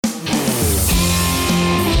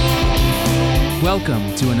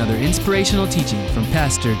Welcome to another inspirational teaching from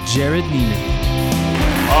Pastor Jared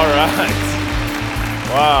Neiman. All right.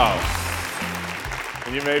 Wow.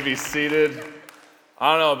 And you may be seated.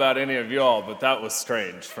 I don't know about any of y'all, but that was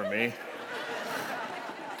strange for me.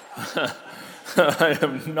 I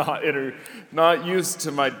am not used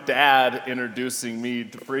to my dad introducing me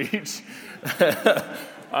to preach.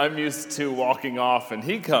 I'm used to walking off and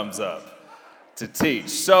he comes up to teach.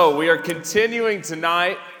 So we are continuing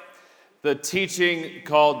tonight the teaching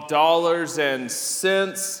called Dollars and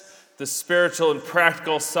Cents, the spiritual and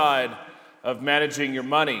practical side of managing your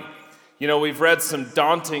money. You know, we've read some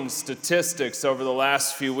daunting statistics over the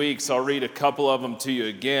last few weeks. I'll read a couple of them to you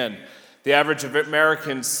again. The average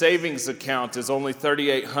American savings account is only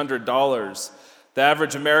 $3,800. The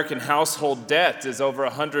average American household debt is over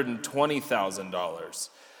 $120,000.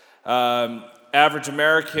 Average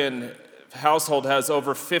American household has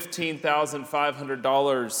over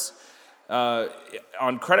 $15,500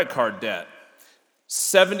 on credit card debt.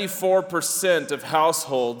 74% of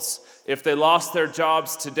households, if they lost their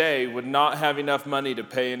jobs today, would not have enough money to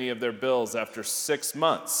pay any of their bills after 6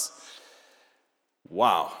 months.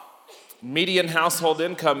 Wow. Median household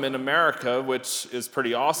income in America, which is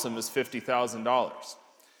pretty awesome, is $50,000.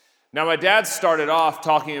 Now, my dad started off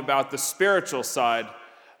talking about the spiritual side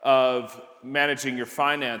of managing your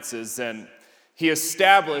finances, and he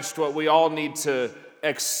established what we all need to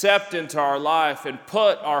accept into our life and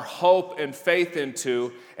put our hope and faith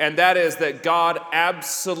into, and that is that God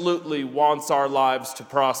absolutely wants our lives to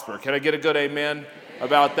prosper. Can I get a good amen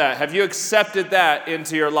about that? Have you accepted that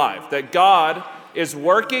into your life? That God is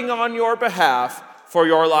working on your behalf for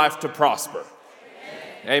your life to prosper.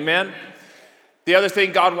 Amen? The other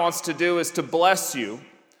thing God wants to do is to bless you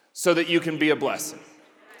so that you can be a blessing.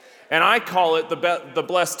 And I call it the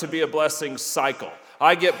blessed to be a blessing cycle.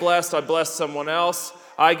 I get blessed, I bless someone else.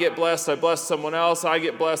 I get blessed, I bless someone else. I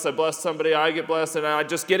get blessed, I bless somebody. I get blessed, and I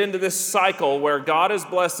just get into this cycle where God is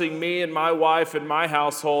blessing me and my wife and my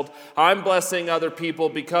household. I'm blessing other people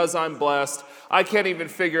because I'm blessed. I can't even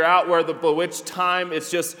figure out which time. It's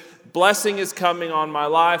just blessing is coming on my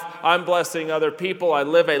life. I'm blessing other people. I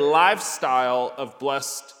live a lifestyle of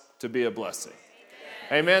blessed to be a blessing.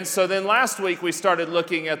 Amen. So then last week we started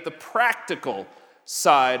looking at the practical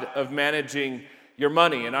side of managing your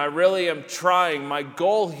money. And I really am trying. My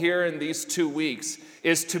goal here in these 2 weeks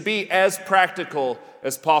is to be as practical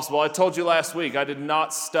as possible. I told you last week I did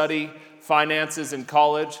not study finances in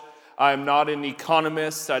college. I am not an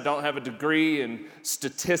economist. I don't have a degree in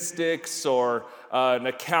statistics or an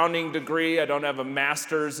accounting degree. I don't have a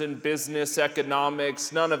master's in business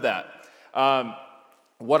economics, none of that.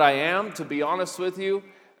 What I am, to be honest with you,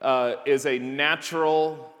 is a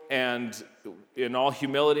natural, and in all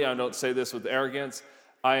humility, I don't say this with arrogance,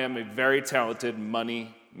 I am a very talented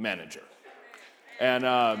money manager. And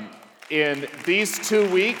in these 2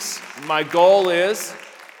 weeks, my goal is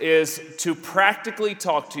to practically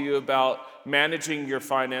talk to you about managing your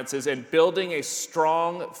finances and building a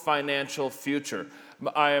strong financial future.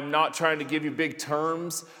 I am not trying to give you big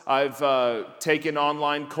terms. I've taken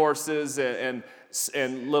online courses and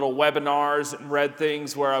little webinars and read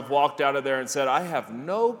things where I've walked out of there and said, I have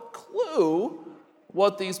no clue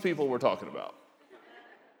what these people were talking about.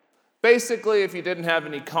 Basically, if you didn't have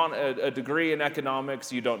a degree in economics,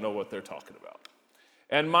 you don't know what they're talking about.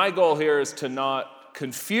 And my goal here is to not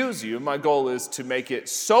confuse you. My goal is to make it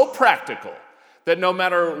so practical that no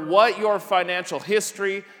matter what your financial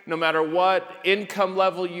history, no matter what income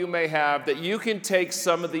level you may have, that you can take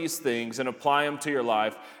some of these things and apply them to your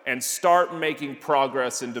life and start making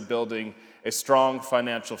progress into building a strong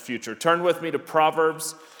financial future. Turn with me to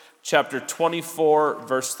Proverbs chapter 24,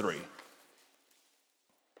 verse 3.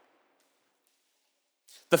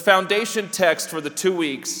 The foundation text for the 2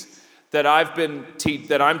 weeks that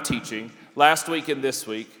I'm teaching, last week and this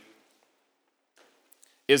week,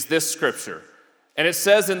 is this scripture. And it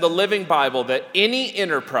says in the Living Bible that any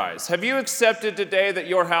enterprise, have you accepted today that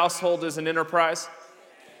your household is an enterprise?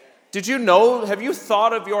 Did you know, have you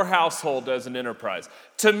thought of your household as an enterprise?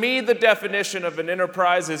 To me, the definition of an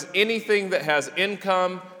enterprise is anything that has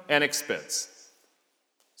income and expense.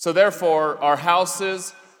 So therefore, our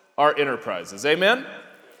houses are enterprises. Amen?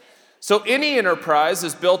 So any enterprise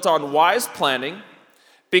is built on wise planning,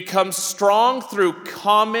 becomes strong through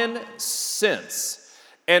common sense,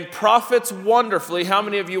 and profits wonderfully. How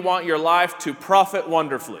many of you want your life to profit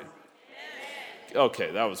wonderfully?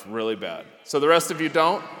 Okay, that was really bad. So the rest of you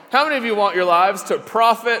don't? How many of you want your lives to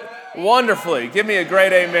profit wonderfully? Give me a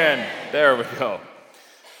great amen. There we go.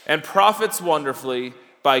 And profits wonderfully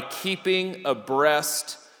by keeping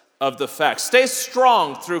abreast of the facts. Stay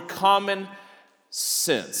strong through common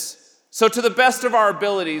sense. So to the best of our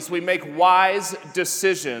abilities, we make wise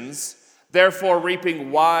decisions, therefore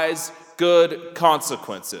reaping wise, good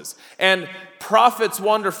consequences. And profits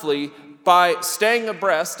wonderfully by staying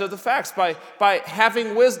abreast of the facts, by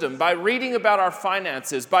having wisdom, by reading about our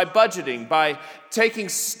finances, by budgeting, by taking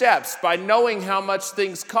steps, by knowing how much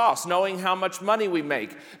things cost, knowing how much money we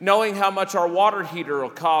make, knowing how much our water heater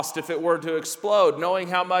will cost if it were to explode, knowing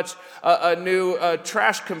how much a new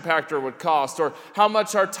trash compactor would cost, or how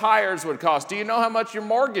much our tires would cost. Do you know how much your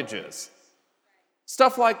mortgage is?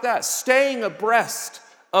 Stuff like that. Staying abreast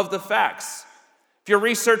of the facts. If you're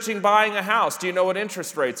researching buying a house, do you know what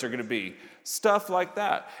interest rates are going to be? Stuff like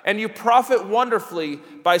that. And you profit wonderfully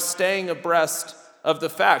by staying abreast of the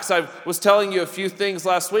facts. I was telling you a few things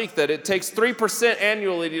last week that it takes 3%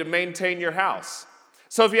 annually to maintain your house.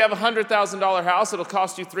 So if you have a $100,000 house, it'll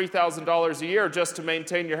cost you $3,000 a year just to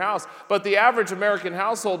maintain your house. But the average American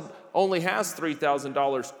household only has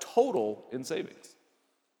 $3,000 total in savings.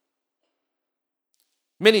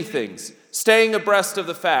 Many things. Staying abreast of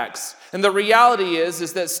the facts. And the reality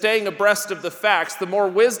is that staying abreast of the facts, the more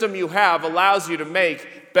wisdom you have, allows you to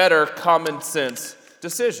make better common sense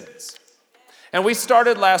decisions. And we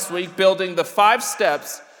started last week building the 5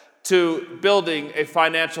 steps to building a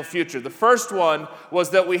financial future. The first one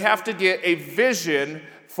was that we have to get a vision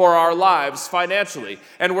for our lives financially.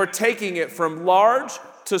 And we're taking it from large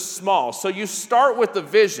to small. So you start with the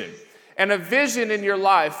vision. And a vision in your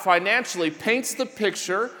life financially paints the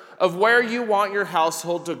picture of where you want your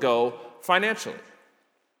household to go financially.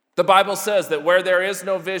 The Bible says that where there is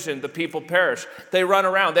no vision, the people perish. They run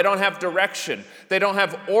around. They don't have direction. They don't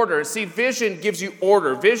have order. See, vision gives you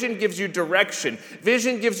order. Vision gives you direction.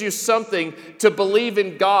 Vision gives you something to believe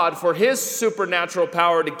in God for His supernatural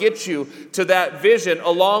power to get you to that vision,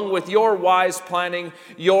 along with your wise planning,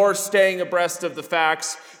 your staying abreast of the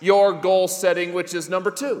facts, your goal setting, which is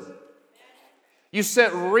number 2. You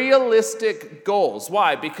set realistic goals.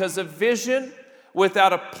 Why? Because a vision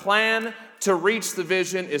without a plan to reach the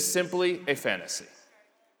vision is simply a fantasy.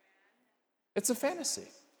 It's a fantasy.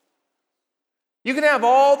 You can have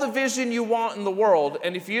all the vision you want in the world,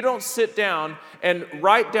 and if you don't sit down and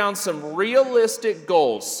write down some realistic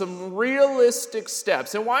goals, some realistic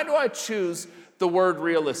steps. And why do I choose the word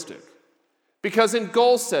realistic? Because in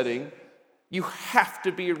goal setting, you have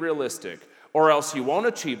to be realistic, or else you won't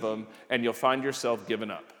achieve them and you'll find yourself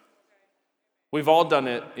giving up. We've all done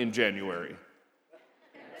it in January.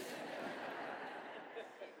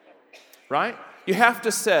 Right? You have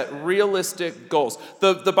to set realistic goals.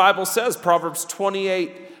 The Bible says, Proverbs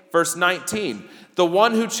 28, verse 19, the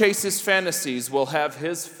one who chases fantasies will have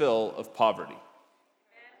his fill of poverty.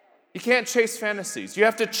 You can't chase fantasies. You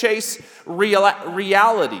have to chase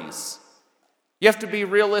realities. You have to be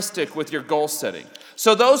realistic with your goal setting.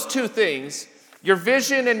 So those 2 things, your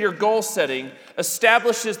vision and your goal setting,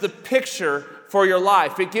 establishes the picture for your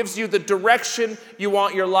life. It gives you the direction you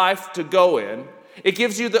want your life to go in. It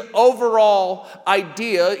gives you the overall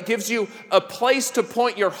idea. It gives you a place to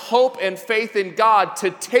point your hope and faith in God to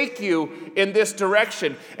take you in this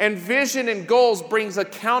direction. And vision and goals brings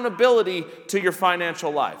accountability to your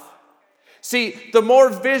financial life. See, the more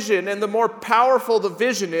vision and the more powerful the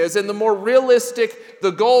vision is and the more realistic the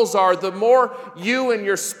goals are, the more you and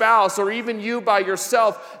your spouse or even you by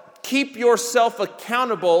yourself keep yourself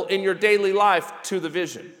accountable in your daily life to the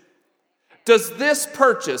vision. Does this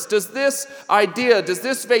purchase, does this idea, does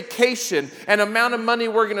this vacation and amount of money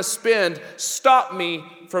we're going to spend stop me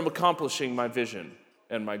from accomplishing my vision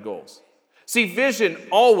and my goals? See, vision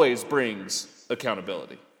always brings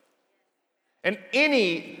accountability. And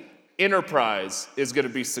any enterprise is going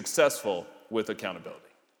to be successful with accountability.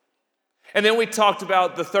 And then we talked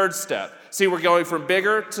about the third step. See, we're going from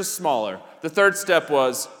bigger to smaller. The third step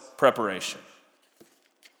was preparation.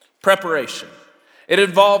 Preparation. It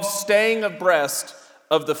involves staying abreast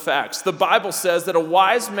of the facts. The Bible says that a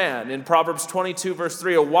wise man, in Proverbs 22, verse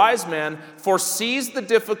 3, a wise man foresees the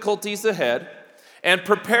difficulties ahead and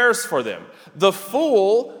prepares for them. The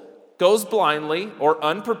fool goes blindly or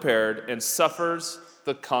unprepared and suffers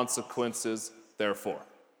the consequences therefore.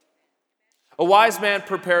 A wise man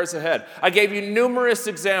prepares ahead. I gave you numerous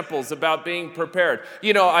examples about being prepared.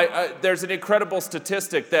 You know, there's an incredible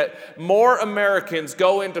statistic that more Americans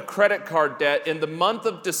go into credit card debt in the month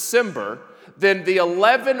of December than the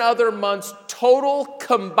 11 other months total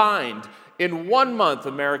combined. In 1 month,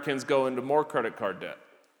 Americans go into more credit card debt.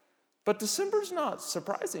 But December's not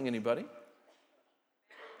surprising anybody.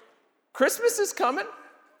 Christmas is coming.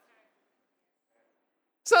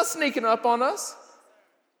 It's not sneaking up on us.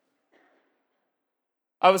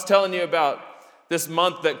 I was telling you about this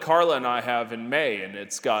month that Carla and I have in May, and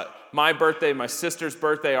it's got my birthday, my sister's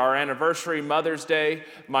birthday, our anniversary, Mother's Day,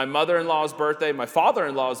 my mother-in-law's birthday, my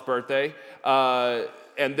father-in-law's birthday,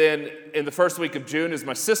 and then in the first week of June is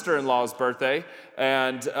my sister-in-law's birthday,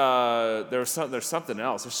 and there's something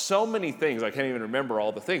else. There's so many things, I can't even remember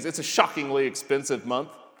all the things. It's a shockingly expensive month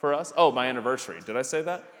for us. Oh, my anniversary. Did I say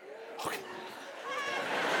that? Okay.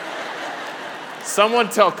 Someone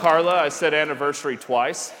tell Carla I said anniversary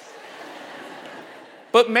twice.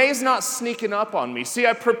 But May's not sneaking up on me. See,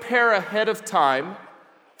 I prepare ahead of time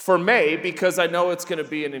for May because I know it's going to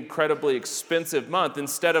be an incredibly expensive month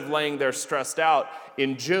instead of laying there stressed out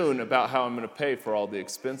in June about how I'm going to pay for all the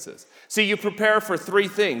expenses. See, you prepare for three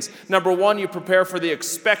things. Number one, you prepare for the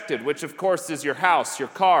expected, which of course is your house, your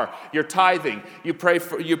car, your tithing. You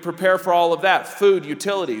prepare for all of that, food,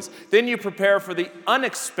 utilities. Then you prepare for the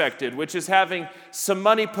unexpected, which is having some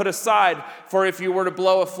money put aside for if you were to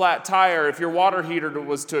blow a flat tire, if your water heater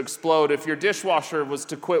was to explode, if your dishwasher was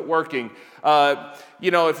to quit working,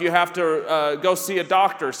 if you have to go see a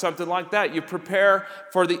doctor, something like that. You prepare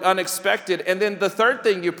for the unexpected. And then the third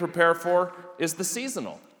thing you prepare for is the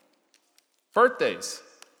seasonal. Birthdays,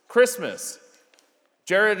 Christmas,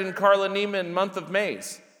 Jared and Carla Neiman, month of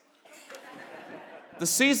Mays. The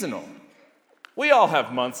seasonal. We all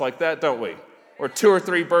have months like that, don't we? Where 2 or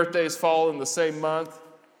 3 birthdays fall in the same month.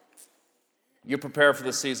 You prepare for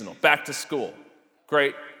the seasonal. Back to school.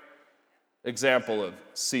 Great example of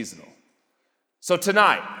seasonal. So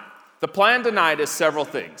tonight, the plan tonight is several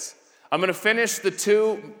things. I'm going to finish the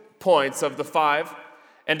 2 points of the 5,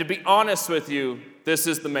 and to be honest with you, this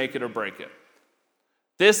is the make it or break it.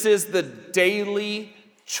 This is the daily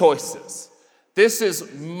choices. This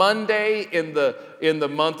is Monday in the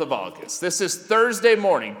month of August. This is Thursday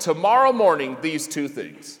morning. Tomorrow morning, these 2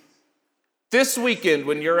 things. This weekend,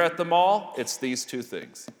 when you're at the mall, it's these 2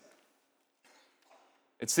 things.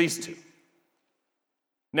 It's these 2.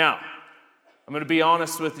 Now, I'm going to be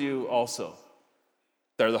honest with you also.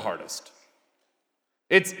 They're the hardest.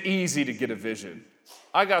 It's easy to get a vision.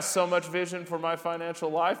 I got so much vision for my financial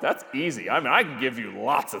life. That's easy. I mean, I can give you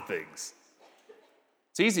lots of things.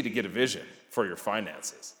 It's easy to get a vision for your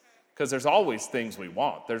finances because there's always things we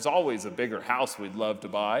want. There's always a bigger house we'd love to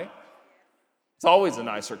buy. It's always a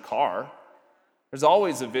nicer car. There's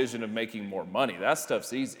always a vision of making more money. That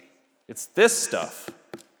stuff's easy. It's this stuff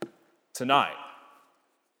tonight.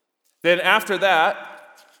 Then after that,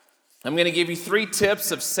 I'm going to give you 3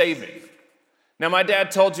 tips of saving. Now, my dad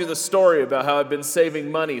told you the story about how I've been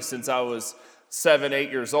saving money since I was 7, 8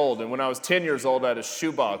 years old. And when I was 10 years old, I had a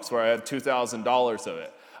shoebox where I had $2,000 of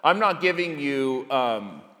it. I'm not giving you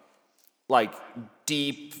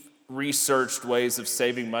deep, researched ways of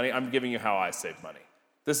saving money. I'm giving you how I save money.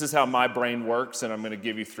 This is how my brain works, and I'm going to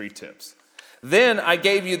give you 3 tips. Then I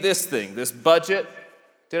gave you this thing, this budget.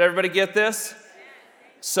 Did everybody get this?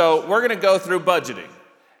 So we're going to go through budgeting.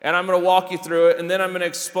 And I'm going to walk you through it, and then I'm going to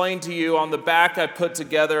explain to you. On the back, I put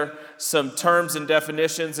together some terms and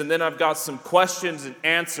definitions, and then I've got some questions and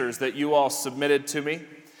answers that you all submitted to me.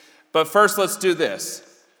 But first, let's do this.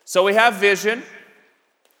 So we have vision.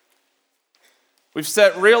 We've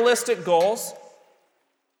set realistic goals.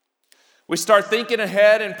 We start thinking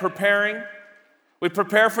ahead and preparing. We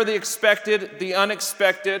prepare for the expected, the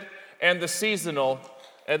unexpected, and the seasonal.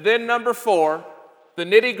 And then number 4, the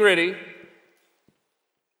nitty-gritty.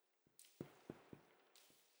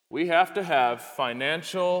 We have to have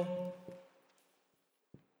financial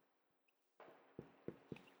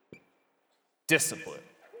discipline.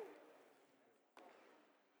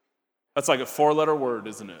 That's like a 4-letter word,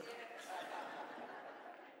 isn't it?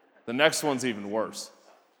 The next one's even worse.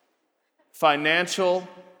 Financial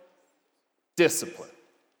discipline.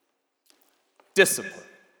 Discipline.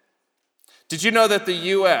 Did you know that the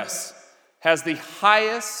U.S. has the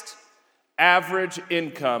highest average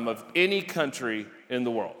income of any country in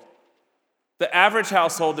the world? The average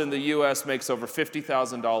household in the U.S. makes over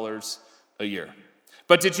 $50,000 a year.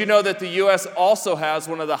 But did you know that the U.S. also has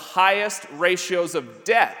one of the highest ratios of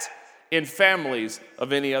debt in families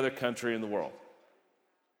of any other country in the world?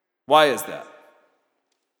 Why is that?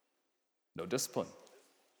 No discipline.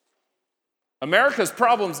 America's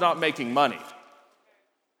problem is not making money.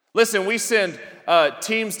 Listen, we send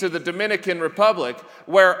teams to the Dominican Republic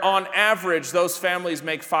where on average those families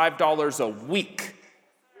make $5 a week.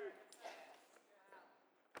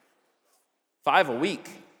 $5 a week.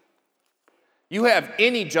 You have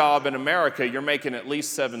any job in America, you're making at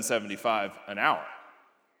least $7.75 an hour.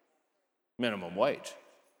 Minimum wage.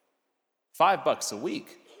 $5 a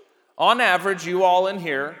week. On average, you all in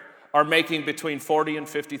here are making between $40,000 and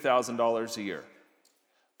 $50,000 a year.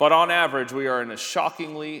 But on average, we are in a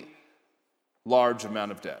shockingly large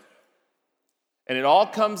amount of debt. And it all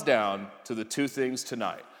comes down to the two things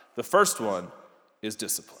tonight. The first one is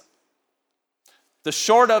discipline. The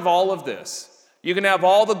short of all of this, you can have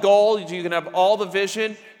all the goals, you can have all the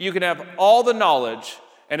vision, you can have all the knowledge,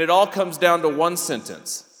 and it all comes down to one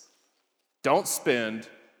sentence. Don't spend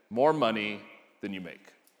more money than you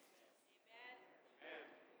make.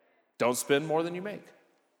 Don't spend more than you make.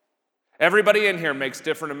 Everybody in here makes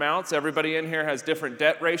different amounts. Everybody in here has different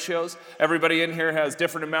debt ratios. Everybody in here has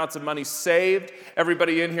different amounts of money saved.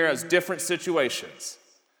 Everybody in here has different situations.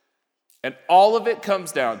 And all of it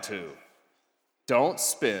comes down to don't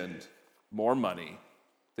spend more money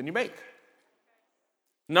than you make.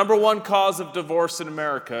 Number one cause of divorce in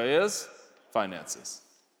America is finances.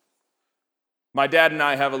 My dad and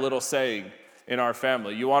I have a little saying in our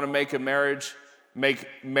family. You want to make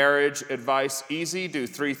marriage advice easy? Do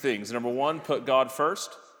three things. Number one, put God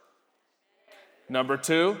first. Number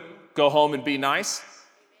two, go home and be nice.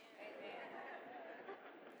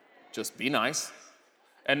 Just be nice.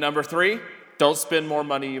 And number three, don't spend more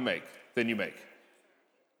money than you make.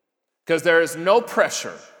 Because there is no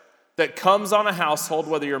pressure that comes on a household,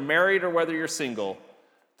 whether you're married or whether you're single,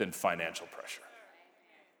 than financial pressure.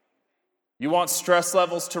 You want stress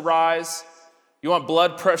levels to rise. You want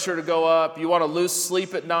blood pressure to go up. You want to lose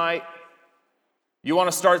sleep at night. You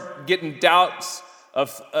want to start getting thoughts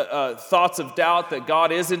of doubt that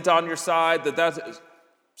God isn't on your side.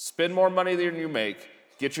 Spend more money than you make.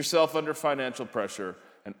 Get yourself under financial pressure,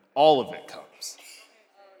 and all of it comes.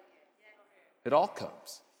 It all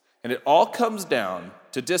comes. And it all comes down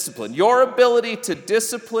to discipline. Your ability to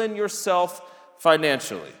discipline yourself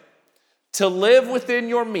financially, to live within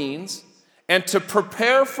your means, and to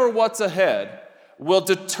prepare for what's ahead will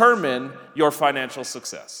determine your financial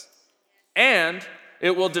success. And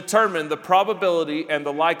it will determine the probability and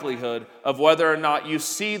the likelihood of whether or not you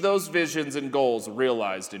see those visions and goals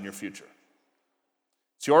realized in your future.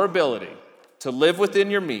 It's your ability to live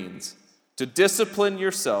within your means, to discipline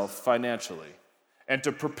yourself financially, and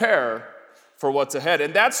to prepare for what's ahead.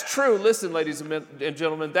 And that's true, listen, ladies and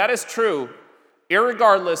gentlemen, that is true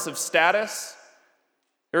irregardless of status,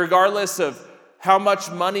 irregardless of how much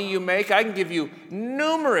money you make. I can give you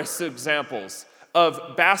numerous examples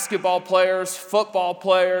of basketball players, football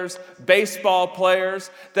players, baseball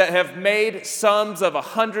players that have made sums of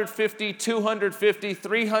 $150, $250,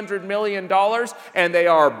 $300 million, and they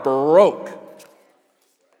are broke.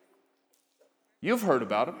 You've heard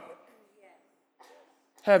about them,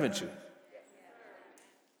 haven't you?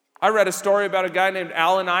 I read a story about a guy named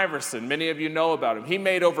Allen Iverson. Many of you know about him. He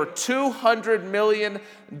made over $200 million,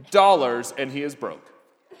 and he is broke.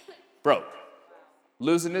 Broke.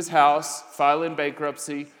 Losing his house, filing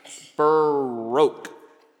bankruptcy, broke.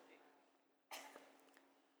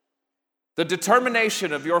 The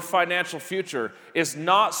determination of your financial future is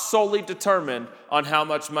not solely determined on how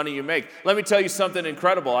much money you make. Let me tell you something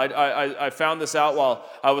incredible. I found this out while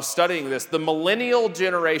I was studying this. The millennial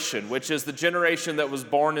generation, which is the generation that was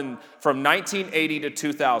born from 1980 to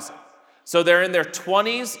 2000. So they're in their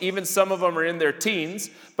 20s, even some of them are in their teens,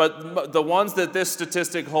 but the ones that this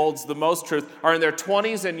statistic holds the most truth are in their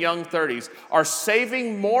 20s and young 30s, are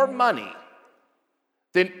saving more money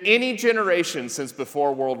than any generation since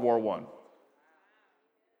before World War I.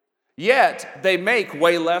 Yet, they make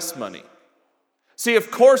way less money. See, of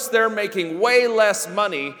course, they're making way less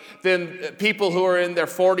money than people who are in their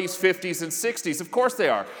 40s, 50s, and 60s. Of course they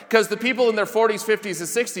are. Because the people in their 40s, 50s, and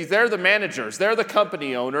 60s, they're the managers. They're the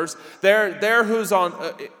company owners. They're who's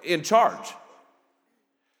in charge.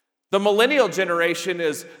 The millennial generation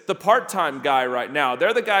is the part-time guy right now.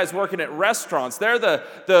 They're the guys working at restaurants. They're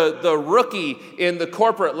the rookie in the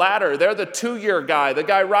corporate ladder. They're the 2-year guy, the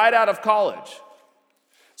guy right out of college.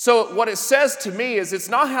 So what it says to me is it's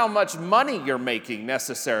not how much money you're making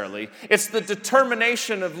necessarily. It's the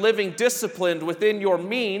determination of living disciplined within your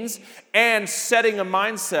means and setting a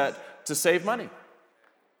mindset to save money.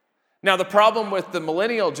 Now, the problem with the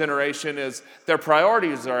millennial generation is their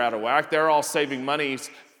priorities are out of whack. They're all saving money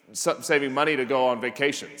to go on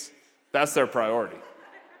vacations. That's their priority.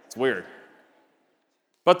 It's weird.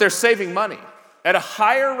 But they're saving money at a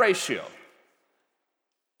higher ratio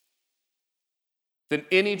than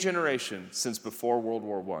any generation since before World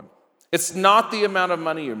War I. It's not the amount of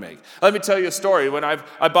money you make. Let me tell you a story. When I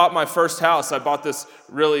bought my first house, I bought this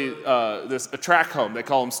a tract home. They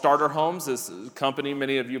call them starter homes. This company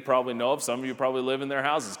many of you probably know of. Some of you probably live in their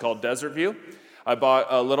houses, called Desert View. I bought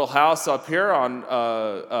a little house up here off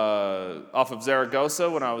of Zaragoza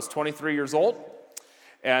when I was 23 years old,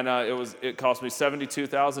 and it cost me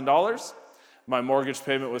 $72,000. My mortgage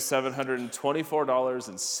payment was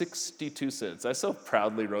 $724.62. I so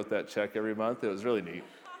proudly wrote that check every month. It was really neat.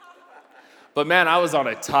 But man, I was on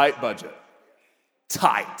a tight budget.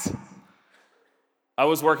 Tight. I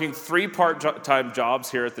was working 3 part-time jobs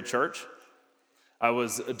here at the church. I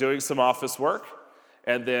was doing some office work,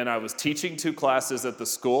 and then I was teaching 2 classes at the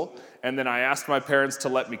school, and then I asked my parents to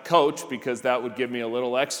let me coach because that would give me a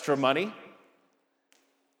little extra money.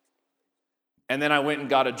 And then I went and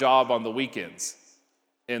got a job on the weekends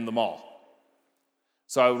in the mall.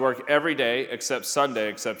 So I would work every day except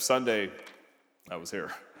Sunday I was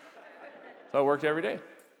here. So I worked every day.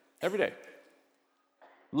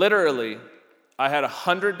 Literally, I had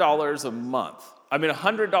 $100 a month.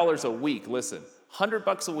 $100 a week, listen,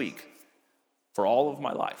 $100 a week for all of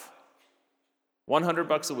my life.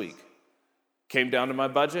 $100 a week. Came down to my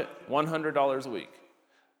budget, $100 a week.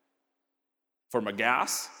 For my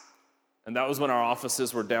gas, and that was when our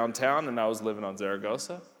offices were downtown and I was living on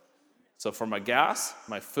Zaragoza. So for my gas,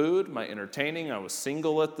 my food, my entertaining, I was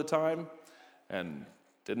single at the time and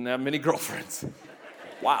didn't have many girlfriends.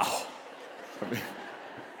 Wow.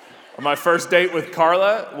 My first date with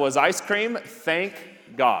Carla was ice cream. Thank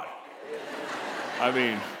God.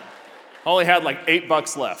 I only had like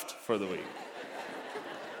 $8 left for the week.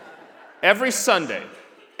 Every Sunday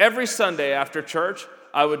after church,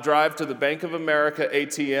 I would drive to the Bank of America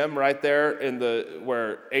ATM right there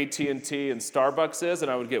where AT&T and Starbucks is,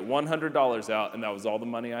 and I would get $100 out, and that was all the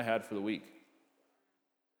money I had for the week.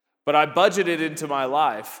 But I budgeted into my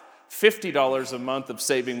life $50 a month of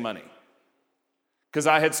saving money because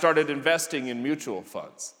I had started investing in mutual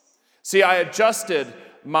funds. See, I adjusted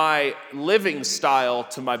my living style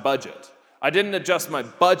to my budget. I didn't adjust my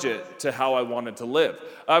budget to how I wanted to live.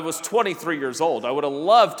 I was 23 years old. I would have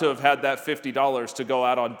loved to have had that $50 to go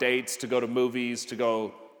out on dates, to go to movies, to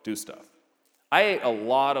go do stuff. I ate a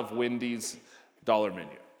lot of Wendy's dollar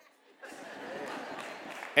menu.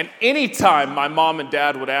 And anytime my mom and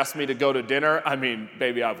dad would ask me to go to dinner,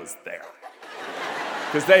 baby, I was there.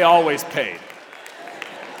 Because they always paid.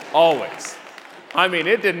 Always.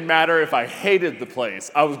 It didn't matter if I hated the place,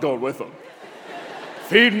 I was going with them.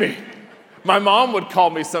 Feed me. My mom would call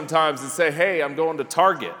me sometimes and say, hey, I'm going to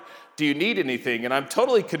Target. Do you need anything? And I'm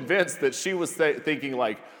totally convinced that she was thinking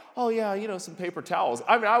like, oh yeah, some paper towels.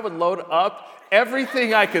 I would load up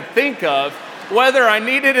everything I could think of, whether I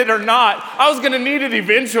needed it or not. I was going to need it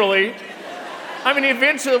eventually.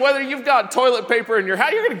 Eventually, whether you've got toilet paper in your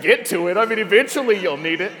house, you're going to get to it. Eventually you'll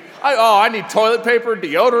need it. I need toilet paper,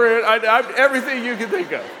 deodorant, everything you can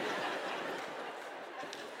think of.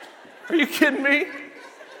 Are you kidding me?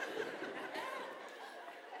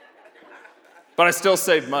 But I still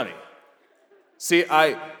saved money. See,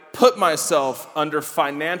 I put myself under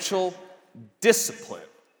financial discipline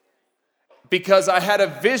because I had a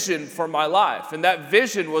vision for my life. And that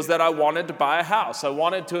vision was that I wanted to buy a house. I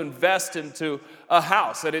wanted to invest into a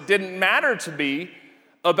house. And it didn't matter to me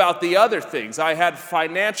about the other things. I had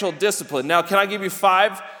financial discipline. Now, can I give you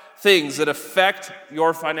 5 things that affect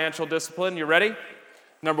your financial discipline? You ready?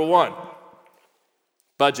 Number 1,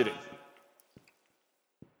 budgeting.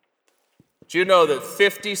 Do you know that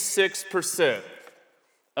 56%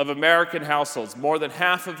 of American households, more than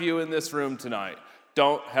half of you in this room tonight,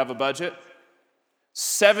 don't have a budget?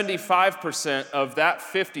 75% of that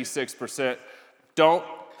 56% don't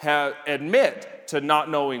admit to not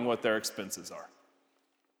knowing what their expenses are.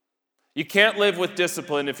 You can't live with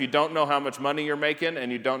discipline if you don't know how much money you're making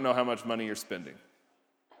and you don't know how much money you're spending.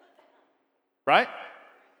 Right?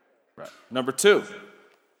 Right. Number 2.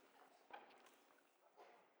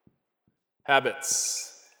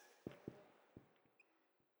 Habits.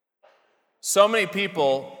 So many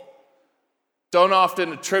people don't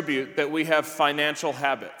often attribute that we have financial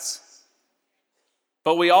habits.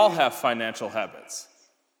 But we all have financial habits.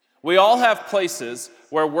 We all have places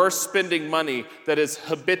where we're spending money that is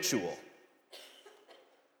habitual.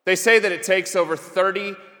 They say that it takes over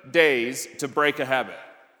 30 days to break a habit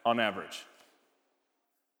on average.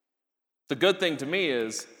 The good thing to me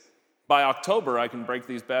is by October I can break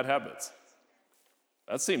these bad habits.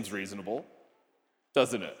 That seems reasonable,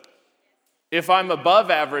 doesn't it? If I'm above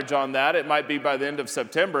average on that, it might be by the end of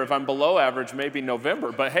September. If I'm below average, maybe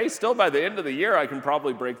November. But hey, still by the end of the year, I can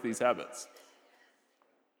probably break these habits.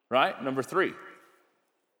 Right? Number 3.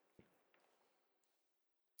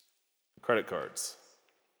 Credit cards.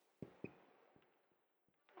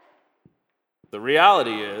 The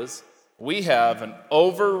reality is we have an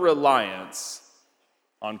over-reliance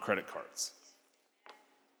on credit cards.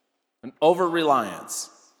 An over-reliance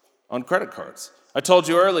on credit cards. I told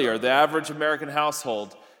you earlier, the average American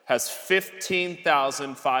household has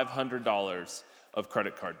 $15,500 of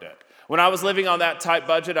credit card debt. When I was living on that tight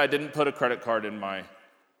budget, I didn't put a credit card in my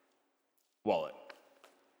wallet.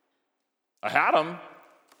 I had them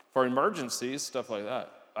for emergencies, stuff like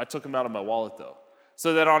that. I took them out of my wallet though.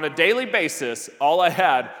 So that on a daily basis, all I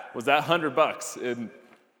had was that $100.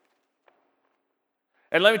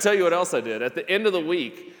 And let me tell you what else I did. At the end of the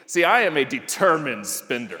week, see, I am a determined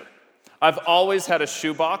spender. I've always had a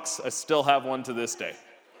shoebox. I still have one to this day.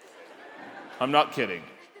 I'm not kidding.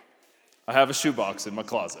 I have a shoebox in my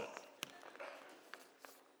closet.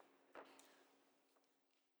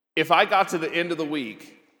 If I got to the end of the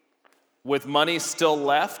week with money still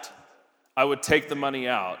left, I would take the money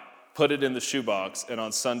out, put it in the shoebox, and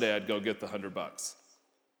on Sunday I'd go get the $100.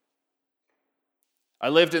 I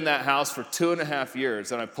lived in that house for 2.5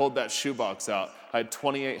 years, and I pulled that shoebox out. I had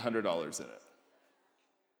 $2,800 in it.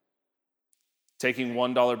 Taking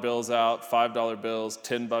 $1 bills out, $5 bills,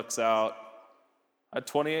 $10 out. I had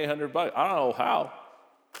 $2,800. I don't know how.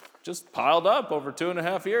 Just piled up over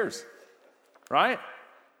 2.5 years, right?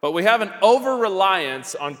 But we have an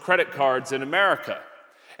over-reliance on credit cards in America.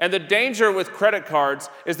 And the danger with credit cards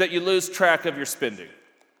is that you lose track of your spending,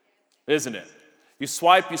 isn't it? You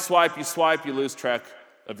swipe, you swipe, you swipe, you lose track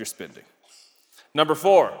of your spending. Number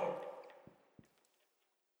 4,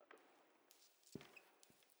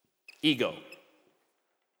 ego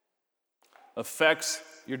affects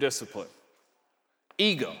your discipline.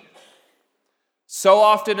 Ego. So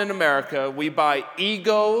often in America, we buy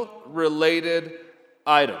ego-related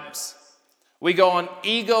items. We go on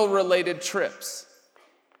ego-related trips.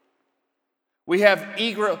 We have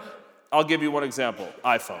I'll give you one example,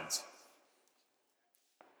 iPhones.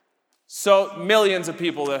 So millions of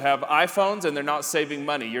people that have iPhones and they're not saving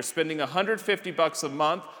money. You're spending $150 a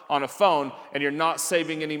month on a phone and you're not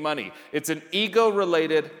saving any money. It's an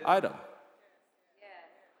ego-related item.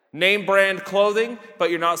 Name brand clothing, but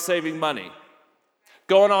you're not saving money.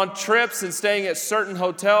 Going on trips and staying at certain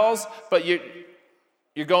hotels, but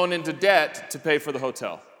you're going into debt to pay for the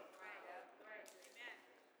hotel.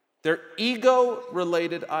 They're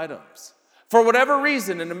ego-related items. For whatever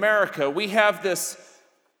reason in America, we have this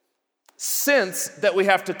sense that we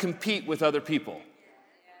have to compete with other people.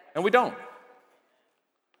 And we don't.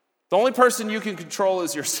 The only person you can control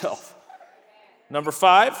is yourself. Number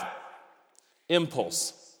 5,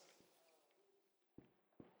 impulse.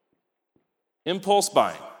 Impulse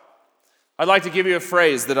buying. I'd like to give you a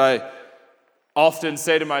phrase that I often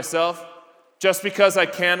say to myself, just because I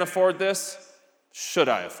can afford this, should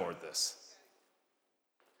I afford this?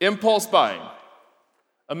 Impulse buying.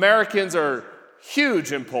 Americans are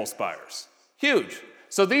huge impulse buyers. Huge.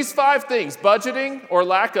 So these 5 things, budgeting or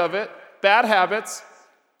lack of it, bad habits.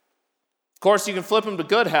 Of course, you can flip them to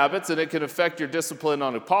good habits and it can affect your discipline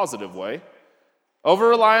on a positive way.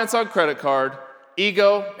 Over-reliance on credit card,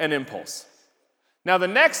 ego, and impulse. Now the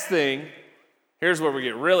next thing, here's where we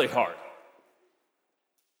get really hard.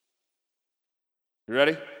 You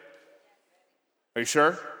ready? Are you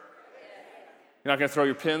sure? You're not going to throw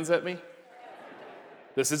your pins at me?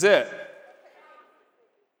 This is it.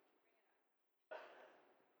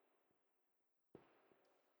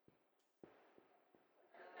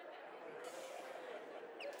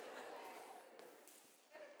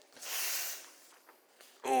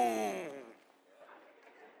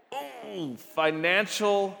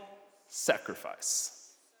 Financial sacrifice.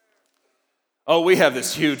 Oh, we have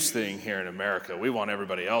this huge thing here in America. We want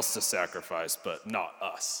everybody else to sacrifice, but not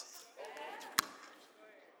us.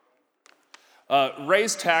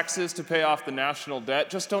 Raise taxes to pay off the national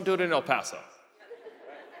debt. Just don't do it in El Paso.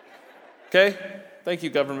 Okay? Thank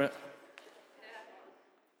you, government.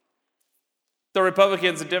 The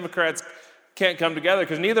Republicans and Democrats can't come together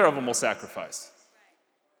because neither of them will sacrifice.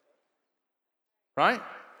 Right?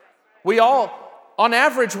 We all, on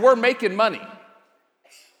average, we're making money.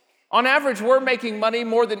 On average, we're making money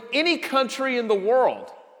more than any country in the world.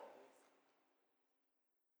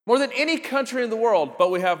 More than any country in the world, but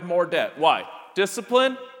we have more debt. Why?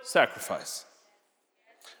 Discipline, sacrifice.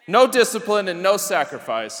 No discipline and no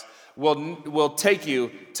sacrifice will take you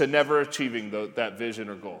to never achieving that vision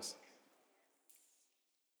or goals.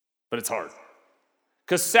 But it's hard.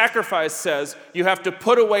 Because sacrifice says you have to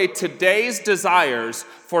put away today's desires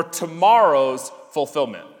for tomorrow's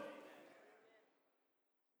fulfillment.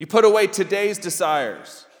 You put away today's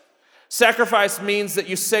desires. Sacrifice means that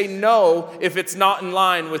you say no if it's not in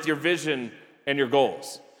line with your vision and your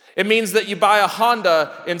goals. It means that you buy a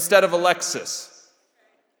Honda instead of a Lexus.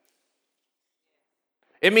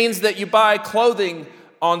 It means that you buy clothing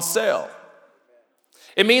on sale.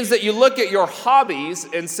 It means that you look at your hobbies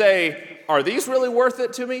and say, are these really worth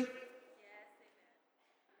it to me?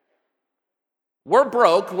 We're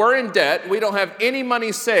broke, we're in debt, we don't have any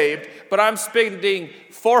money saved, but I'm spending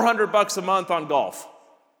 $400 a month on golf.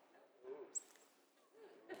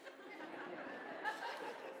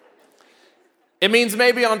 It means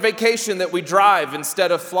maybe on vacation that we drive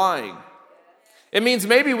instead of flying. It means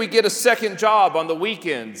maybe we get a second job on the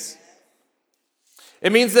weekends.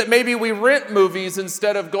 It means that maybe we rent movies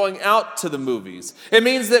instead of going out to the movies. It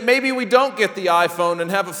means that maybe we don't get the iPhone and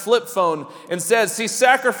have a flip phone instead. See,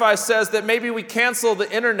 sacrifice says that maybe we cancel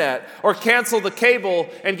the internet or cancel the cable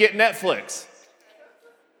and get Netflix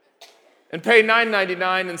and pay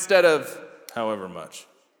 $9.99 instead of however much.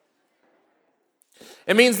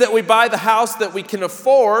 It means that we buy the house that we can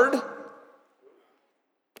afford.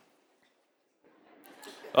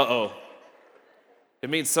 Uh-oh. It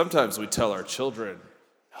means sometimes we tell our children,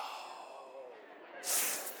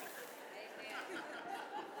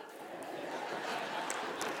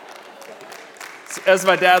 as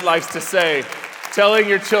my dad likes to say, telling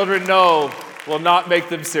your children no will not make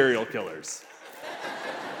them serial killers.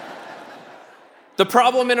 The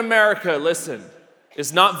problem in America, listen,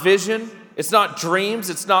 is not vision, it's not dreams,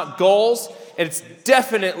 it's not goals, and it's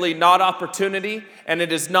definitely not opportunity, and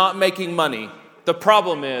it is not making money. The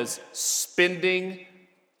problem is spending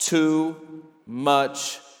too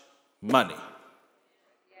much money.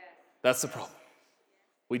 That's the problem.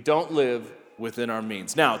 We don't live within our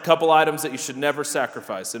means. Now, a couple items that you should never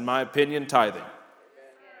sacrifice. In my opinion, tithing.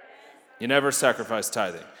 You never sacrifice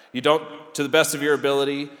tithing. You don't, to the best of your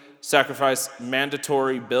ability, sacrifice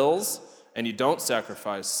mandatory bills, and you don't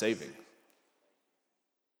sacrifice saving.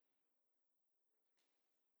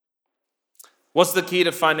 What's the key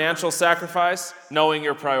to financial sacrifice? Knowing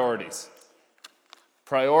your priorities.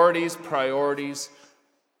 Priorities, priorities,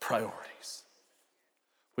 priorities.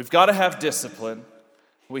 We've got to have discipline.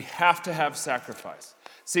 We have to have sacrifice.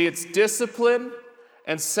 See, it's discipline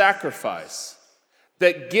and sacrifice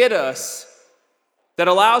that get us, that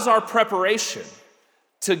allows our preparation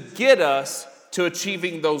to get us to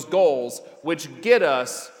achieving those goals, which get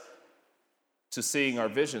us to seeing our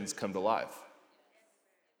visions come to life.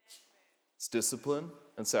 It's discipline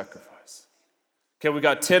and sacrifice. Okay, we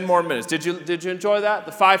got 10 more minutes. Did you enjoy that?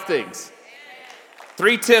 The 5 things.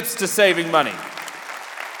 3 tips to saving money.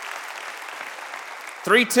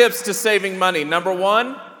 3 tips to saving money. Number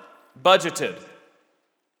 1, budgeted.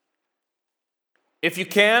 If you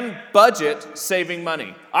can, budget saving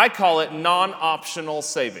money. I call it non-optional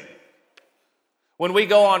saving. When we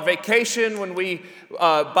go on vacation, when we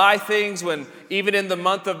buy things, when even in the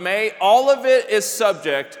month of May, all of it is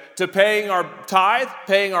subject to paying our tithe,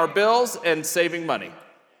 paying our bills, and saving money.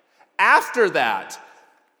 After that,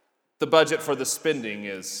 the budget for the spending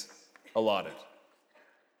is allotted.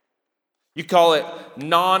 You call it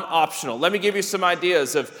non-optional. Let me give you some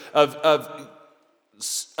ideas of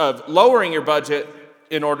lowering your budget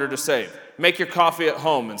in order to save. Make your coffee at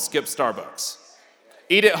home and skip Starbucks.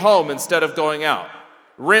 Eat at home instead of going out.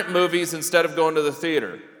 Rent movies instead of going to the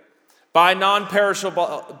theater. Buy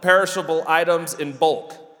non-perishable items in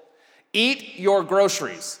bulk. Eat your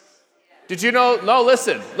groceries. Did you know? No,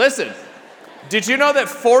 listen. Did you know that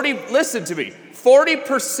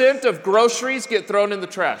 40% of groceries get thrown in the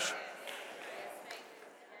trash?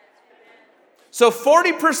 So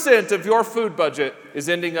 40% of your food budget is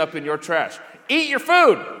ending up in your trash. Eat your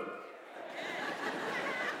food.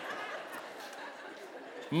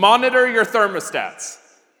 Monitor your thermostats.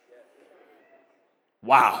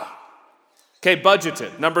 Wow. Okay,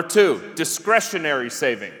 budgeted. Number 2, discretionary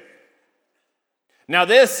saving. Now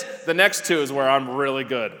the next 2 is where I'm really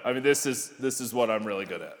good. I mean, this is what I'm really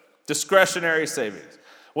good at. Discretionary savings.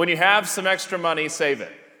 When you have some extra money, save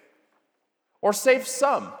it. Or save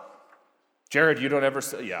some. Jared, you don't ever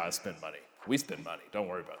say, yeah, I spend money. We spend money. Don't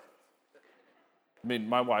worry about it. I mean,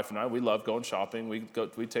 my wife and I, we love going shopping. We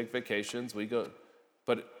take vacations.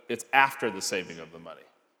 But it's after the saving of the money.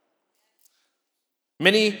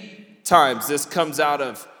 Many times this comes out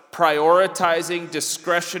of prioritizing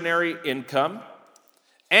discretionary income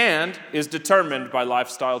and is determined by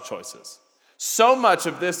lifestyle choices. So much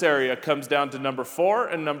of this area comes down to number 4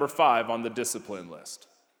 and number 5 on the discipline list.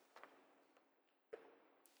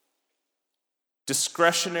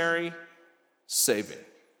 Discretionary saving.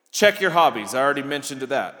 Check your hobbies. I already mentioned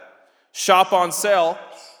that. Shop on sale.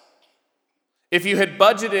 If you had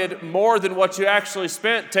budgeted more than what you actually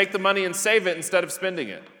spent, take the money and save it instead of spending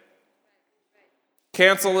it.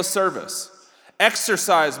 Cancel a service.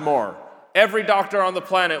 Exercise more. Every doctor on the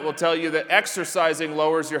planet will tell you that exercising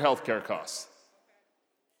lowers your healthcare costs,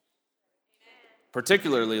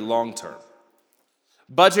 particularly long term.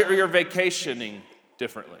 Budget your vacationing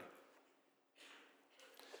differently.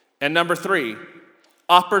 And number 3,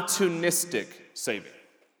 opportunistic saving.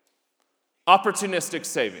 Opportunistic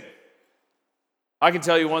saving. I can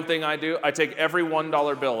tell you one thing I do. I take every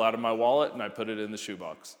 $1 bill out of my wallet and I put it in the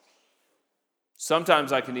shoebox.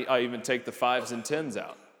 Sometimes I even take the 5s and 10s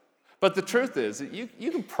out. But the truth is,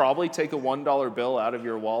 you can probably take a $1 bill out of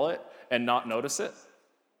your wallet and not notice it.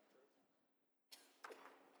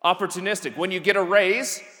 Opportunistic. When you get a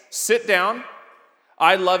raise, sit down.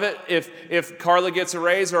 I love it if Carla gets a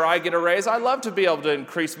raise or I get a raise. I love to be able to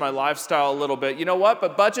increase my lifestyle a little bit. You know what?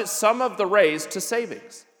 But budget some of the raise to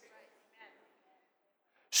savings.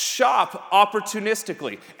 Shop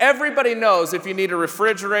opportunistically. Everybody knows if you need a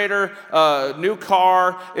refrigerator, a new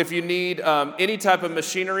car, if you need any type of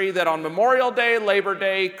machinery, that on Memorial Day, Labor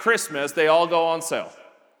Day, Christmas, they all go on sale.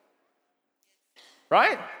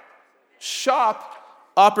 Right?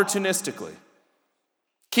 Shop opportunistically.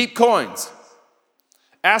 Keep coins.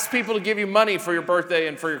 Ask people to give you money for your birthday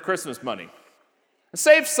and for your Christmas money.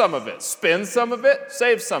 Save some of it. Spend some of it.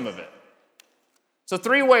 Save some of it. So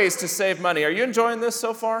 3 ways to save money. Are you enjoying this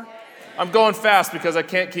so far? I'm going fast because I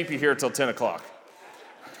can't keep you here till 10 o'clock.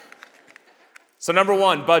 So number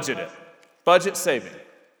 1, budget it. Budget saving.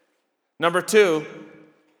 Number 2,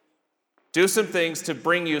 do some things to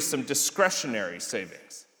bring you some discretionary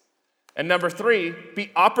savings. And number 3,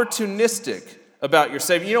 be opportunistic about your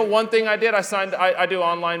saving. You know one thing I did? I do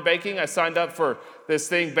online banking. I signed up for this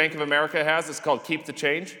thing Bank of America has. It's called Keep the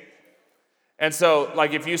Change. And so,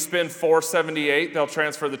 like, if you spend $4.78, they'll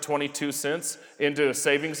transfer the 22 cents into a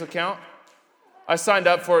savings account. I signed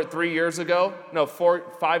up for it 5 years ago.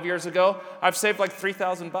 I've saved like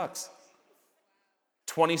 $3,000.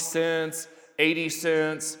 20 cents, 80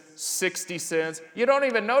 cents, 60 cents. You don't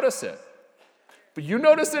even notice it. But you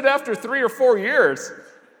notice it after 3 or 4 years.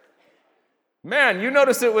 Man, you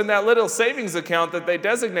notice it when that little savings account that they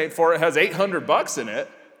designate for it has $800 in it.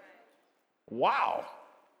 Wow.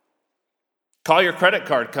 Call your credit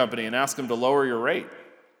card company and ask them to lower your rate.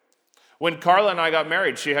 When Carla and I got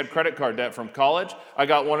married, she had credit card debt from college. I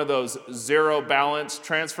got one of those zero balance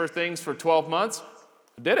transfer things for 12 months.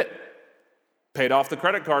 I did it. Paid off the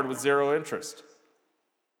credit card with 0 interest.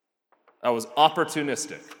 I was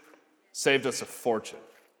opportunistic. Saved us a fortune.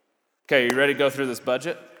 Okay, you ready to go through this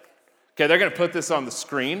budget? Okay, they're going to put this on the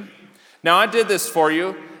screen. Now, I did this for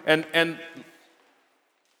you, and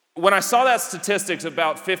when I saw that statistics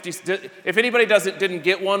about 50, if anybody didn't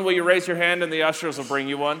get one, will you raise your hand and the ushers will bring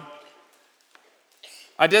you one?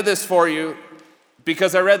 I did this for you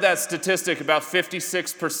because I read that statistic about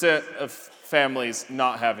 56% of families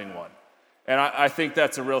not having one. And I think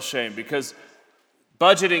that's a real shame because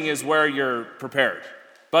budgeting is where you're prepared.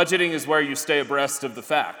 Budgeting is where you stay abreast of the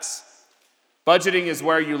facts. Budgeting is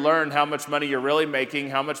where you learn how much money you're really making,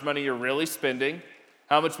 how much money you're really spending,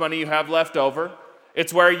 how much money you have left over.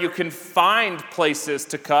 It's where you can find places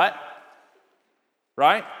to cut,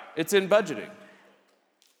 right? It's in budgeting.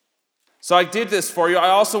 So I did this for you. I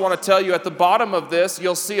also want to tell you at the bottom of this,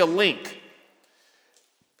 you'll see a link.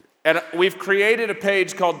 And we've created a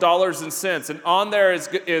page called Dollars and Cents. And on there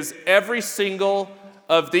is every single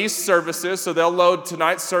of these services. So they'll load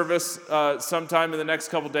tonight's service sometime in the next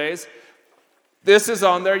couple days. This is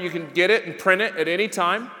on there. You can get it and print it at any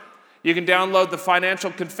time. You can download the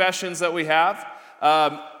financial confessions that we have.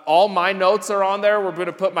 All my notes are on there. We're going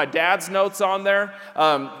to put my dad's notes on there.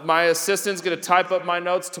 My assistant's going to type up my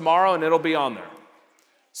notes tomorrow, and it'll be on there.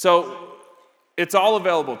 So it's all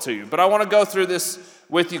available to you. But I want to go through this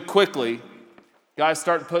with you quickly. Guys,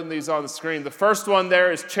 start putting these on the screen. The first one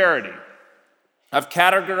there is charity. I've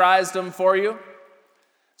categorized them for you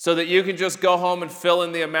so that you can just go home and fill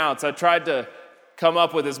in the amounts. I tried to come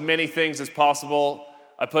up with as many things as possible.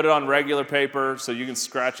 I put it on regular paper so you can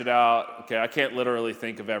scratch it out. Okay, I can't literally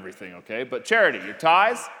think of everything, okay? But charity, your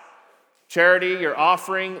tithes, charity, your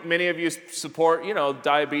offering. Many of you support,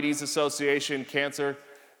 Diabetes Association, Cancer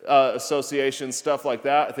Association, stuff like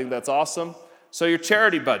that. I think that's awesome. So your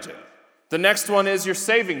charity budget. The next one is your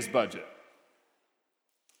savings budget.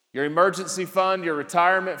 Your emergency fund, your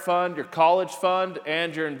retirement fund, your college fund,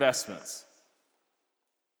 and your investments.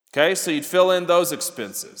 Okay, so you'd fill in those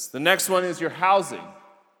expenses. The next one is your housing.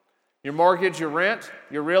 Your mortgage, your rent,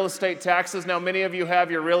 your real estate taxes. Now, many of you have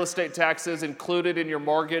your real estate taxes included in your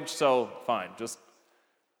mortgage, so fine, just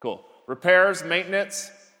cool. Repairs, maintenance,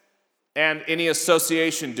 and any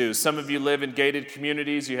association dues. Some of you live in gated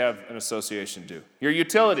communities, you have an association due. Your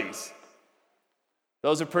utilities.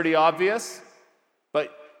 Those are pretty obvious,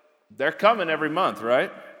 but they're coming every month,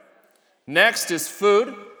 right? Next is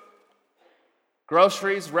food,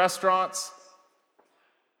 groceries, restaurants.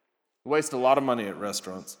 We waste a lot of money at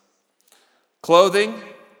restaurants. Clothing,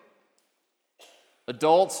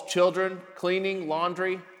 adults, children, cleaning,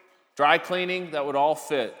 laundry, Dry cleaning, that would all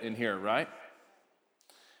fit in here, right?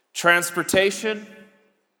 Transportation,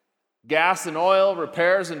 gas and oil,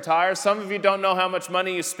 repairs and tires. Some of you don't know how much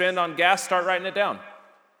money you spend on gas. Start writing it down.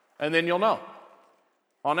 And then you'll know,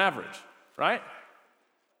 on average, right?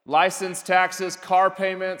 License, taxes, car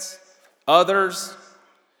payments, others,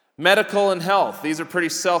 medical and health. These are pretty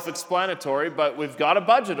self-explanatory, but we've got to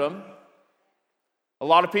budget them. A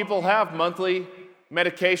lot of people have monthly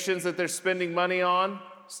medications that they're spending money on,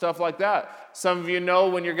 stuff like that. Some of you know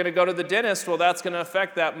when you're going to go to the dentist, well, that's going to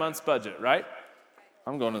affect that month's budget, right?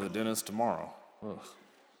 I'm going to the dentist tomorrow. Ugh.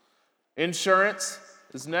 Insurance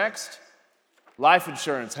is next. Life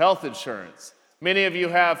insurance, health insurance. Many of you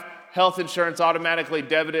have health insurance automatically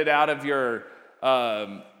debited out of your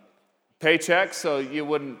paycheck, so you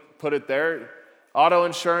wouldn't put it there. Auto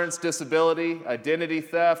insurance, disability, identity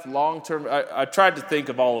theft, long-term. I tried to think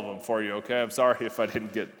of all of them for you, okay? I'm sorry if I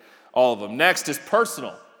didn't get all of them. Next is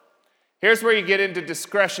personal. Here's where you get into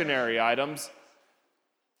discretionary items.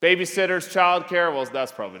 Babysitters, childcare, well,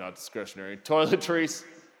 that's probably not discretionary. Toiletries,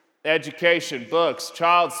 education, books,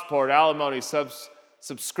 child support, alimony,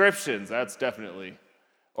 subscriptions, that's definitely.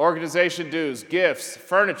 Organization dues, gifts,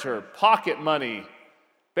 furniture, pocket money,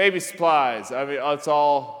 baby supplies. I mean, it's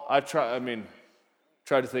all,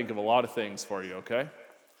 try to think of a lot of things for you, okay?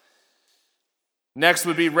 Next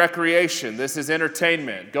would be recreation. This is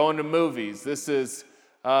entertainment, going to movies. This is,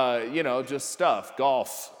 just stuff,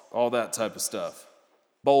 golf, all that type of stuff.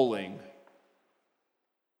 Bowling.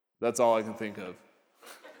 That's all I can think of.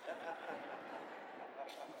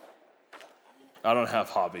 I don't have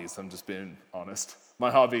hobbies, I'm just being honest. My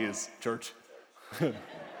hobby is church.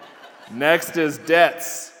 Next is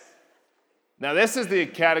debts. Now this is the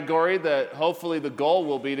category that hopefully the goal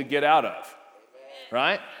will be to get out of,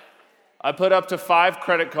 right? I put up to 5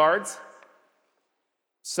 credit cards.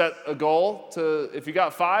 Set a goal to, if you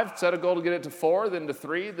got 5, set a goal to get it to 4, then to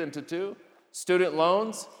 3, then to 2. Student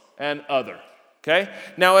loans and other, okay?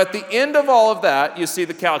 Now at the end of all of that, you see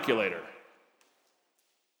the calculator.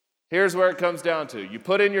 Here's where it comes down to. You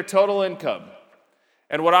put in your total income.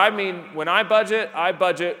 And what I mean, when I budget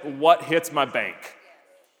what hits my bank.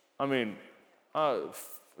 You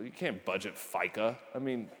can't budget FICA.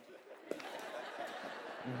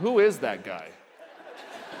 Who is that guy?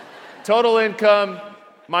 Total income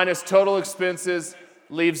minus total expenses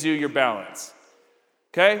leaves you your balance.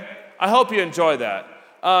 Okay? I hope you enjoy that.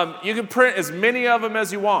 You can print as many of them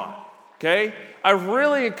as you want. Okay? I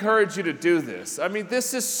really encourage you to do this.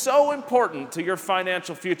 This is so important to your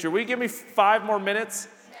financial future. Will you give me 5 more minutes?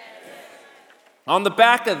 On the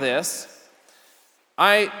back of this,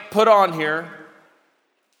 I put on here,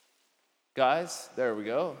 guys, there we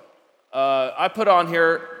go. I put on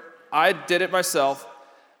here, I did it myself,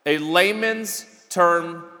 a layman's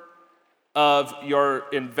term of your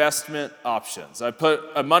investment options. I put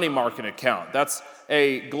a money market account. That's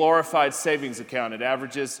a glorified savings account. It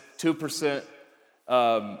averages 2%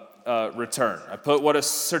 return. I put what a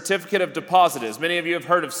certificate of deposit is. Many of you have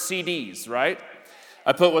heard of CDs, right?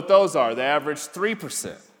 I put what those are. They average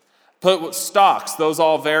 3%. Put what stocks, those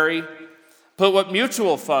all vary. Put what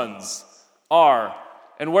mutual funds are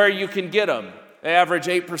and where you can get them. They average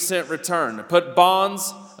 8% return. I put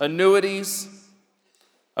bonds, annuities.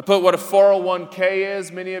 I put what a 401k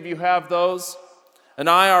is. Many of you have those. An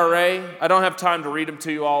IRA. I don't have time to read them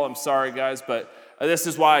to you all. I'm sorry, guys, but this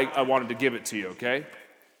is why I wanted to give it to you, okay?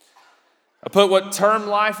 I put what term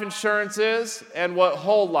life insurance is and what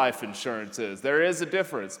whole life insurance is. There is a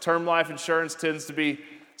difference. Term life insurance tends to be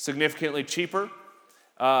significantly cheaper,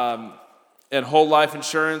 and whole life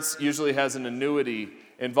insurance usually has an annuity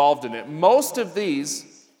involved in it. Most of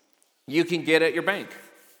these you can get at your bank,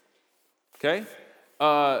 okay?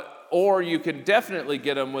 Or you can definitely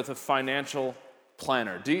get them with a financial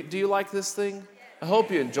planner. Do you like this thing? I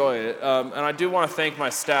hope you enjoy it. And I do want to thank my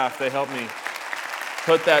staff. They helped me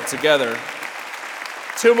put that together.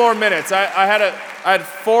 2 more minutes. I had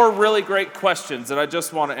 4 really great questions that I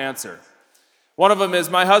just want to answer. One of them is,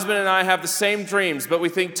 my husband and I have the same dreams, but we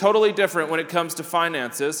think totally different when it comes to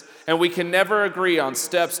finances, and we can never agree on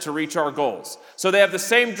steps to reach our goals. So they have the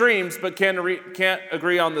same dreams, but can't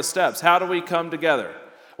agree on the steps. How do we come together?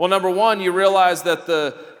 Well, number 1, you realize that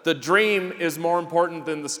the dream is more important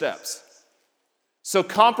than the steps. So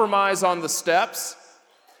compromise on the steps,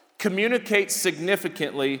 communicate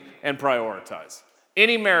significantly, and prioritize.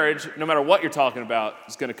 Any marriage, no matter what you're talking about,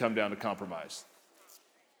 is going to come down to compromise.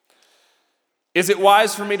 Is it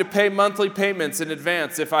wise for me to pay monthly payments in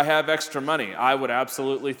advance if I have extra money? I would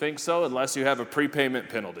absolutely think so, unless you have a prepayment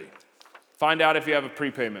penalty. Find out if you have a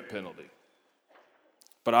prepayment penalty.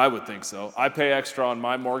 But I would think so. I pay extra on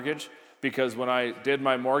my mortgage because when I did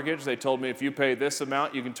my mortgage, they told me if you pay this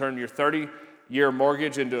amount, you can turn your 30-year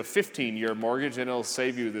mortgage into a 15-year mortgage, and it'll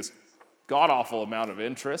save you this god-awful amount of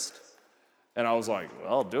interest. And I was like,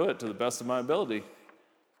 well, I'll do it to the best of my ability.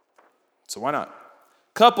 So why not?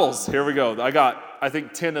 Couples, here we go. I got, I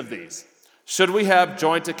think, 10 of these. Should we have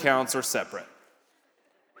joint accounts or separate?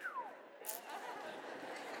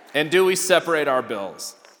 And do we separate our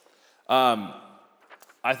bills?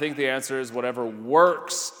 I think the answer is whatever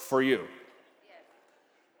works for you.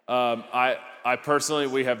 I personally,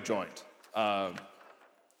 we have joint.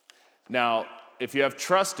 Now, if you have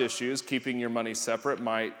trust issues, keeping your money separate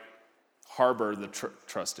might harbor the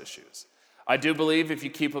trust issues. I do believe if you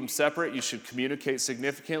keep them separate, you should communicate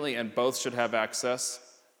significantly, and both should have access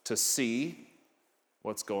to see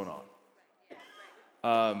what's going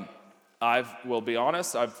on. I will be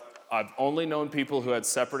honest, I've only known people who had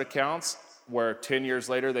separate accounts where 10 years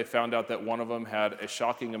later they found out that one of them had a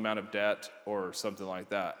shocking amount of debt or something like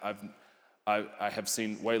that. I have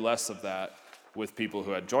seen way less of that with people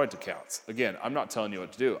who had joint accounts. Again, I'm not telling you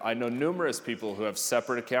what to do. I know numerous people who have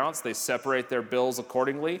separate accounts. They separate their bills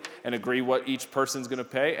accordingly and agree what each person's going to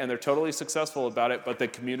pay, and they're totally successful about it, but they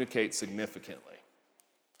communicate significantly.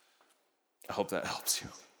 I hope that helps you.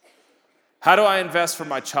 How do I invest for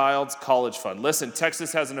my child's college fund? Listen,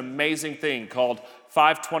 Texas has an amazing thing called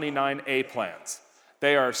 529A plans.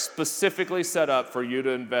 They are specifically set up for you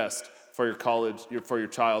to invest for your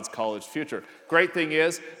child's college future. Great thing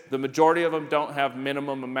is, the majority of them don't have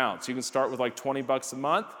minimum amounts. You can start with like $20 a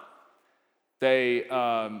month.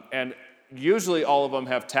 And usually all of them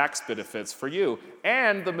have tax benefits for you.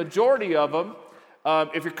 And the majority of them,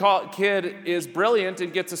 if your kid is brilliant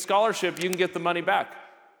and gets a scholarship, you can get the money back.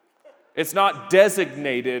 It's not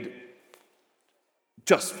designated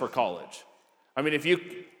just for college. I mean, if you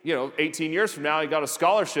 18 years from now, you got a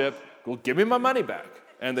scholarship, well, give me my money back.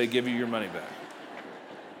 And they give you your money back.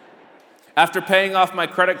 After paying off my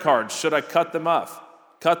credit cards, should I cut them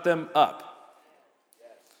up? Cut them up.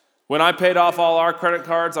 When I paid off all our credit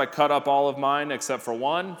cards, I cut up all of mine except for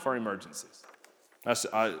one for emergencies.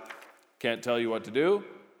 I can't tell you what to do.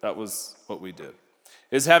 That was what we did.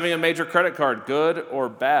 Is having a major credit card good or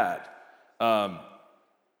bad?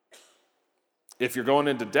 If you're going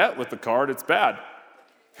into debt with the card, it's bad.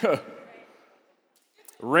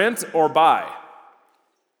 Rent or buy?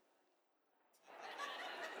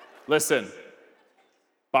 Listen,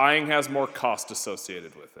 buying has more cost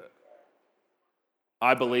associated with it.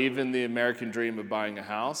 I believe in the American dream of buying a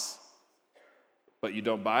house, but you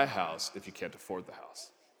don't buy a house if you can't afford the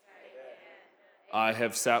house. I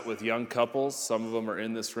have sat with young couples, some of them are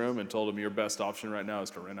in this room, and told them your best option right now is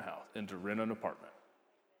to rent a house and to rent an apartment.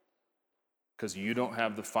 Because you don't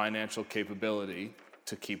have the financial capability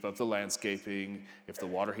to keep up the landscaping. If the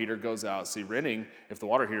water heater goes out, renting, if the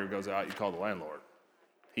water heater goes out, you call the landlord.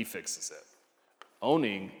 He fixes it.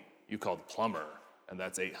 Owning, you call the plumber, and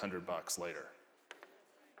that's $800 later.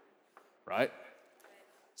 Right?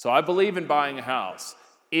 So I believe in buying a house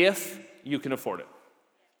if you can afford it.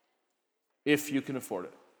 If you can afford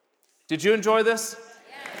it. Did you enjoy this?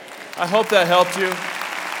 I hope that helped you.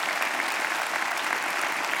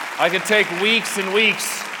 I could take weeks and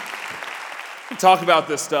weeks to talk about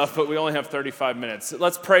this stuff, but we only have 35 minutes.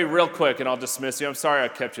 Let's pray real quick and I'll dismiss you. I'm sorry I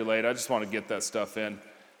kept you late. I just want to get that stuff in.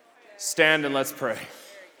 Stand and let's pray.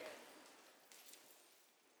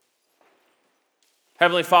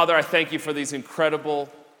 Heavenly Father, I thank you for these incredible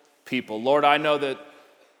people. Lord, I know that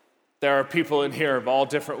there are people in here of all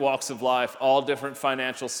different walks of life, all different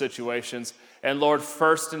financial situations. And Lord,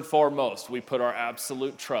 first and foremost, we put our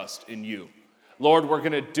absolute trust in you. Lord, we're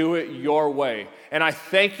going to do it your way. And I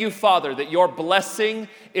thank you, Father, that your blessing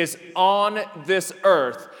is on this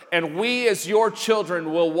earth. And we as your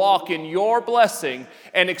children will walk in your blessing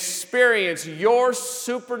and experience your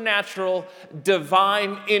supernatural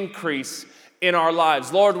divine increase in our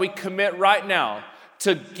lives. Lord, we commit right now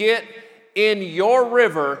to get in your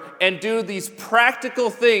river and do these practical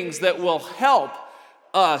things that will help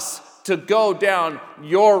us to go down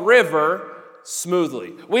your river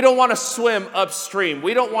smoothly. We don't want to swim upstream.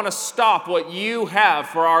 We don't want to stop what you have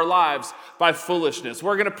for our lives by foolishness.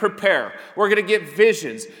 We're going to prepare. We're going to get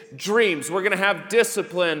visions, dreams. We're going to have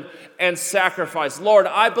discipline and sacrifice. Lord,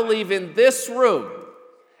 I believe in this room,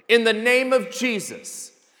 in the name of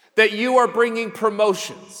Jesus, that you are bringing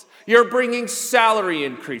promotions, You're bringing salary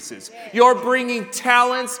increases. You're bringing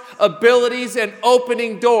talents, abilities, and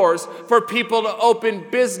opening doors for people to open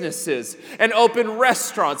businesses and open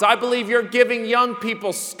restaurants. I believe you're giving young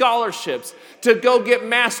people scholarships to go get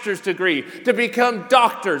master's degree, to become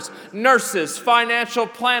doctors, nurses, financial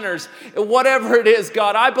planners, whatever it is,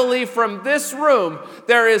 God. I believe from this room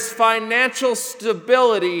there is financial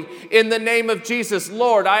stability in the name of Jesus.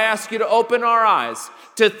 Lord, I ask you to open our eyes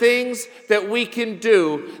to things that we can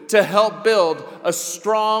do to help build a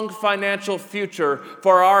strong financial future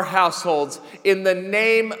for our households in the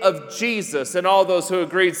name of Jesus. And all those who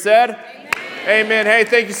agreed said, Amen. Amen. Hey,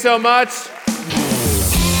 thank you so much.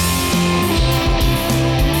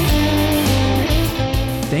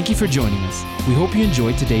 Thank you for joining us. We hope you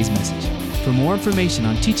enjoyed today's message. For more information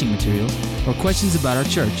on teaching materials or questions about our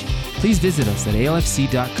church, please visit us at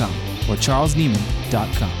alfc.com or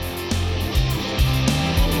charlesnieman.com.